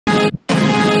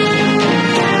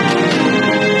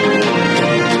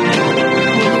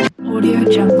Audio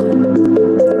Jungle.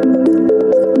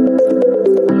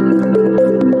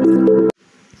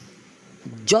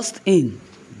 Just in,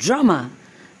 drama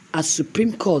as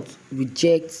Supreme Court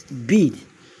rejects bid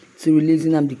to release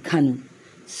Nnamdi Kanu,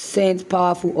 sent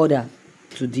powerful order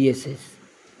to DSS.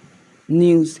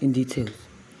 News in details.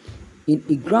 In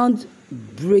a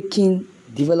groundbreaking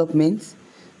development,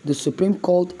 the Supreme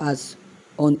Court has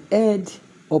upheld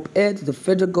the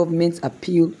federal government's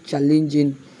appeal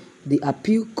challenging the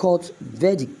appeal court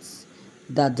verdicts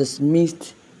that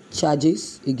dismissed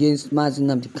charges against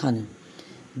Nnamdi Kanu.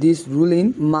 This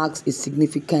ruling marks a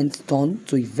significant turn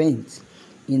to events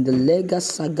in the legal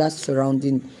saga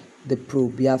surrounding the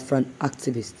pro-Biafran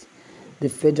activist. The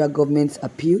federal government's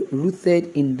appeal,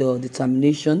 rooted in the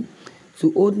determination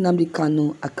to hold Nnamdi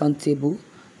Kanu accountable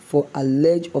for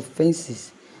alleged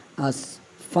offences, has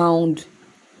found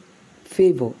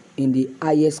favour in the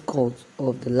highest court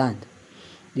of the land.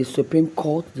 The Supreme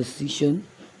Court decision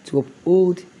to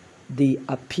uphold the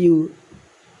appeal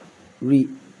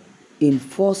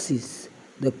reinforces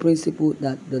the principle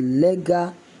that the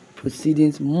legal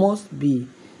proceedings must be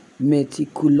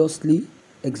meticulously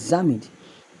examined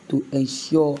to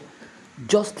ensure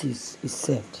justice is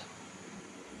served.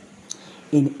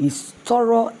 In its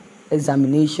thorough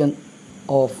examination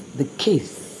of the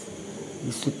case,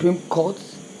 the Supreme Court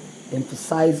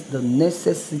emphasized the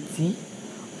necessity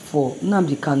for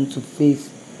Nnamdi Kanu to face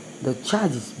the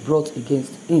charges brought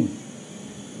against him.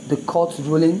 The court's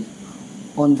ruling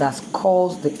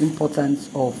underscores the importance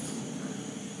of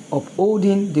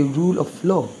upholding the rule of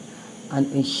law and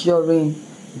ensuring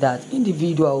that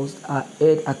individuals are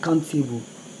held accountable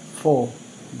for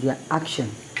their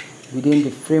actions within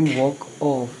the framework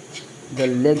of the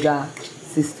legal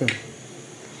system.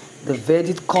 The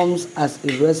verdict comes as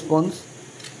a response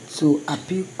to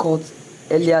appeal court's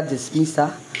earlier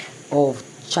dismissal of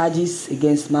charges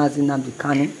against Nnamdi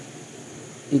Kanu,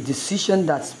 a decision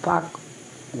that sparked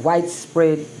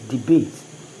widespread debate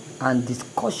and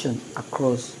discussion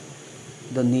across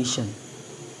the nation.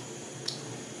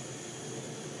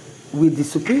 With the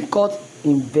Supreme Court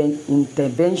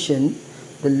intervention,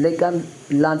 the legal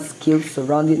landscape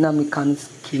surrounding Nnamdi Kanu's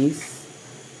case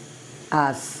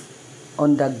has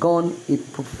undergone a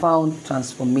profound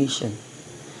transformation.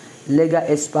 Legal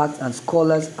experts and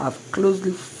scholars have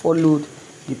closely followed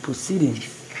the proceedings,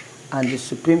 and the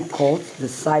Supreme Court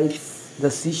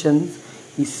decision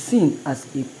is seen as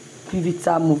a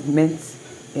pivotal movement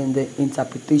in the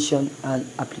interpretation and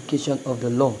application of the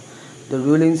law. The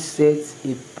ruling sets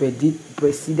a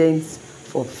precedent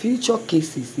for future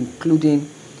cases, including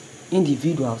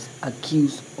individuals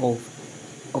accused of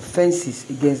offences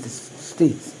against the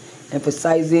state,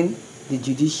 emphasizing the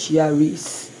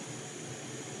judiciary's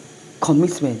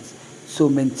commitment to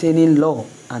maintaining law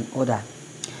and order.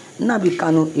 Nnamdi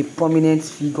Kanu, a prominent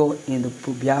figure in the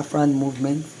pro-Biafran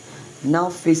movement, now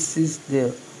faces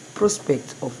the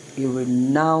prospect of a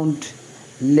renowned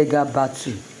legal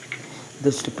battle.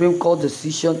 The Supreme Court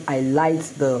decision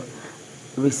highlights the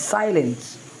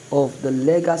resilience of the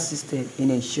legal system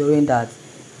in ensuring that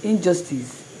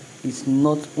injustice is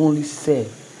not only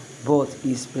served but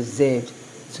is preserved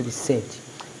to be served.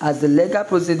 As the legal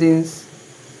proceedings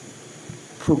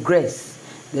progress,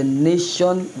 the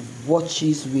nation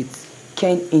watches with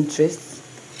keen interest,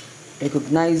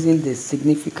 recognizing the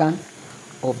significance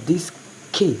of this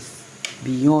case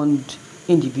beyond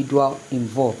individual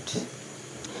involved.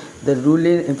 The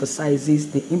ruling emphasizes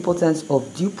the importance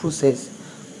of due process,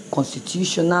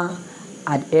 constitutional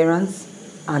adherence,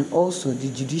 and also the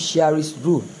judiciary's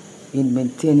role in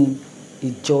maintaining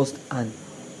a just and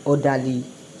orderly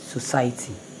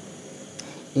society.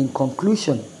 In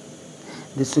conclusion,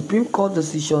 the Supreme Court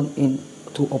decision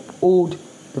to uphold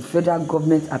the federal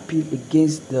government's appeal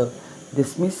against the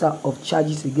dismissal of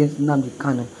charges against Nnamdi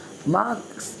Kanu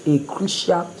marks a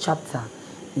crucial chapter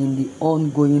in the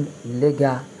ongoing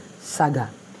legal saga.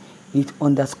 It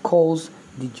underscores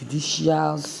the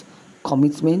judiciary's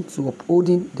commitment to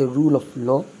upholding the rule of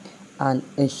law and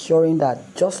ensuring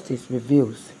that justice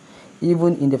prevails,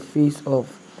 even in the face of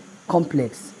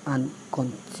complex and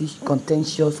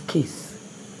contentious case.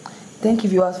 Thank you,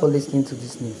 viewers, for listening to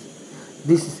this news.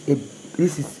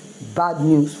 This is bad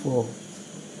news for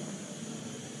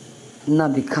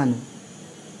Nnamdi Kanu.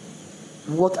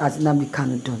 What has Nnamdi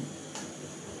Kanu done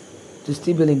to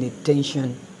still be in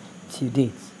detention till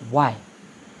date? Why?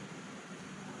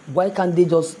 Why can't they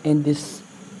just end this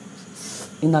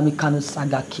Nnamdi Kanu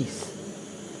saga case?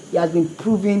 He has been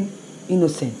proven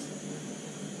innocent.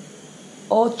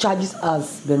 All charges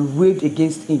has been waived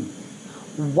against him.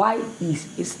 Why will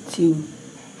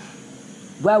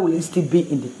he still be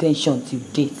in detention till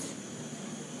date?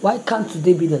 Why can't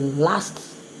today be the last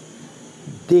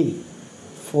day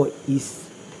for his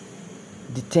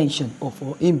detention, or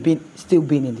for him still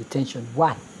being in detention?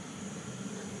 Why?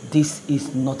 This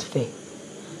is not fair.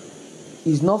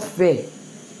 It's not fair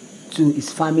to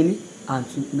his family and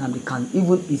to Nnamdi Kanu,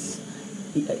 even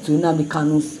to Nnamdi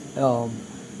Kanu's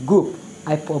group,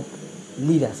 IPOB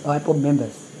leaders or IPOB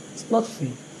members. It's not fair.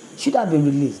 Should have been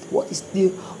released. What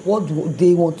do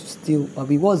they want to still?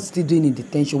 What's still doing in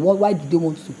detention? Why do they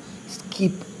want to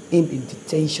keep him in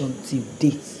detention till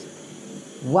date?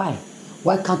 Why?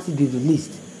 Why can't he be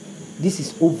released? This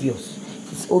is obvious.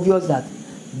 It's obvious that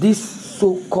this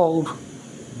so-called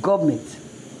government,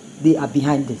 they are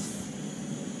behind this.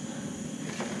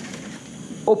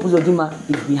 Opuzodima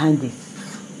is behind this.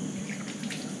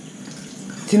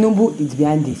 Tinubu is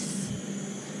behind this.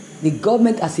 The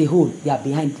government as a whole, they are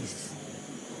behind this.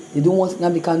 They don't want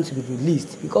Nnamdi Kanu to be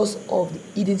released because of the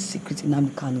hidden secret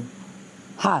Nnamdi Kanu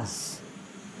has.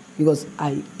 Because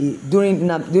during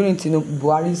Tinubu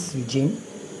Buhari's regime,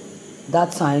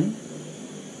 that time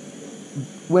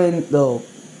when the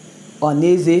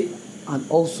Oneze and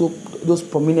also those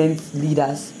prominent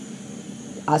leaders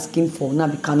asking for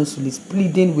Nnamdi Kanu's release,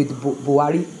 pleading with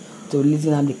Buhari to release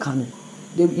Nnamdi Kanu.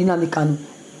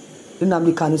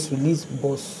 Nnamdi Kanu's release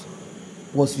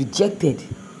was rejected.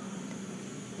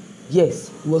 Yes,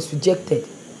 it was rejected.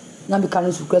 Nnamdi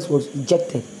Kanu's request was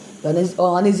rejected.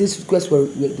 Ohanese's requests were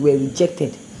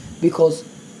rejected because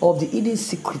of the hidden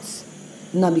secrets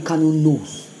Nnamdi Kanu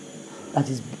knows that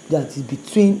is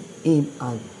between him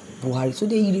and Buhari. So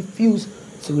they refuse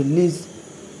to release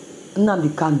Nnamdi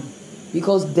Kanu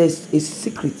because there's a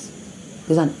secret.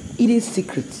 There's an hidden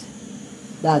secret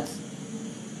that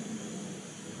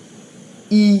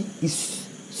he is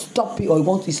stopping,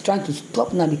 or is trying to stop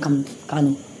Nnamdi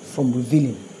Kanu from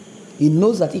revealing. He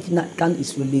knows that if Nnamdi Kanu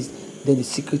is released, then the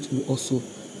secret will also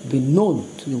be known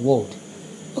to the world.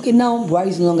 Okay, now Buhari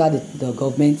is no longer the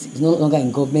government. He's no longer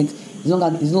in government. He's no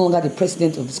longer the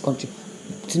president of this country.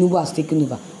 Tinubu has taken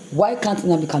over. Why can't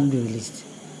Nnamdi Kanu be released?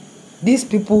 These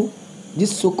people,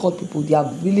 these so-called people, they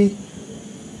have really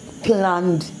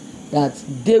planned that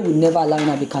they will never allow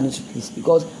Nnamdi Kanu to release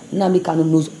because Nnamdi Kanu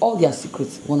knows all their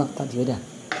secrets one after the other.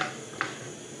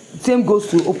 Same goes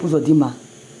to Opuzodima.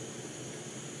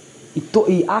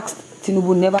 He asked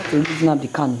Tinubu never to release Nnamdi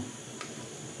Kanu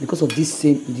because of this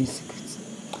same hidden secrets.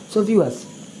 So viewers,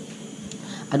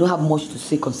 I don't have much to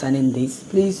say concerning this.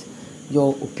 Please,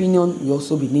 your opinion will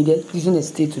also be needed. Please don't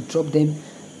hesitate to drop them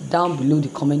down below the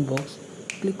comment box.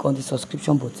 Click on the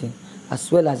subscription button as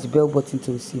well as the bell button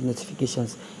to receive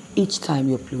notifications each time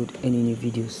we upload any new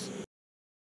videos.